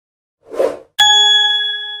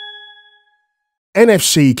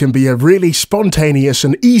NFC can be a really spontaneous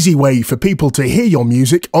and easy way for people to hear your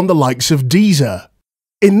music on the likes of Deezer.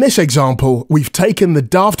 In this example, we've taken the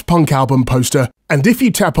Daft Punk album poster, and if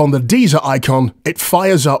you tap on the Deezer icon, it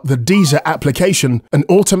fires up the Deezer application and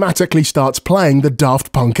automatically starts playing the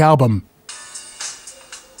Daft Punk album.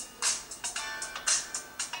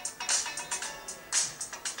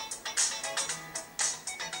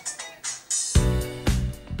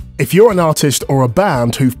 If you're an artist or a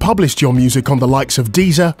band who've published your music on the likes of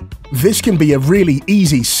Deezer, this can be a really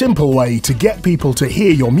easy, simple way to get people to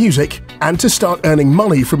hear your music and to start earning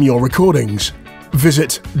money from your recordings.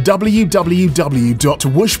 Visit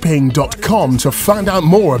www.wooshping.com to find out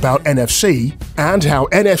more about NFC and how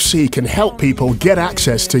NFC can help people get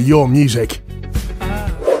access to your music.